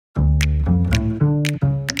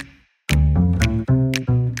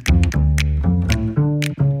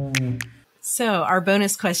So our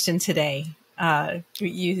bonus question today,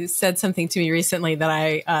 you said something to me recently that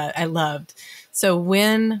I loved. So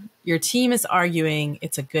when your team is arguing,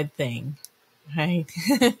 it's a good thing, right?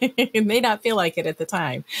 It may not feel like it at the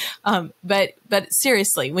time. But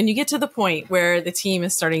seriously, when you get to the point where the team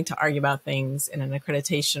is starting to argue about things in an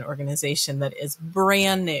accreditation organization that is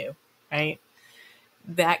brand new, right?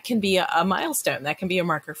 That can be a milestone. That can be a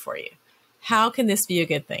marker for you. How can this be a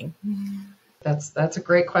good thing? That's a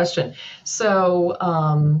great question. So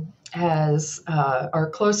as our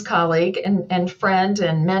close colleague and friend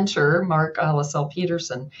and mentor, Mark Lascelles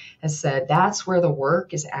Peterson, has said, that's where the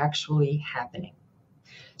work is actually happening.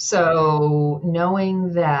 So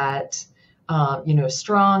knowing that,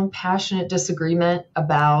 strong, passionate disagreement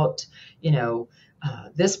about,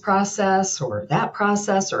 this process or that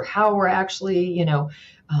process or how we're actually,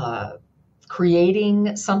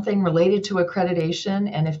 creating something related to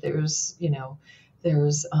accreditation. And if there's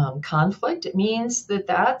conflict, it means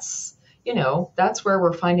that's where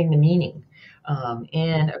we're finding the meaning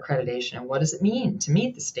in accreditation. And what does it mean to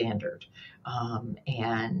meet the standard?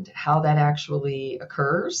 And how that actually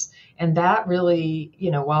occurs. And that really,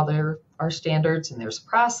 while there are standards and there's a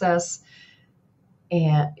process,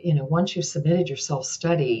 and, once you've submitted your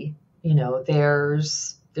self-study,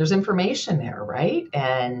 there's information there, right?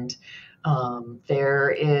 And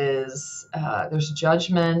there's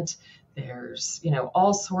judgment, there's,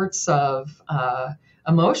 all sorts of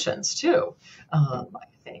emotions too, I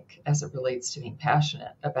think, as it relates to being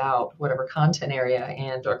passionate about whatever content area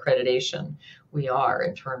and accreditation we are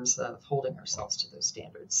in terms of holding ourselves to those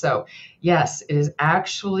standards. So yes, it is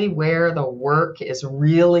actually where the work is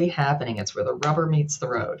really happening. It's where the rubber meets the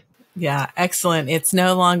road. Yeah, excellent. It's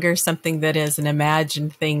no longer something that is an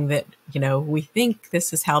imagined thing that, we think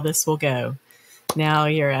this is how this will go. Now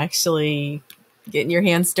you're actually getting your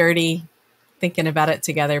hands dirty, thinking about it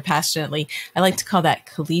together passionately. I like to call that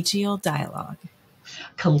collegial dialogue.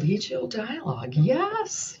 Collegial dialogue,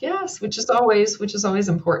 yes, which is always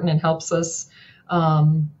important and helps us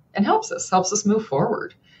move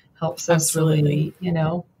forward, helps us Absolutely.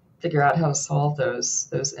 really, figure out how to solve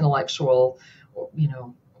those intellectual,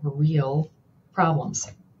 real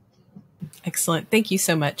problems. Excellent. Thank you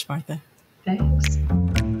so much, Martha. Thanks.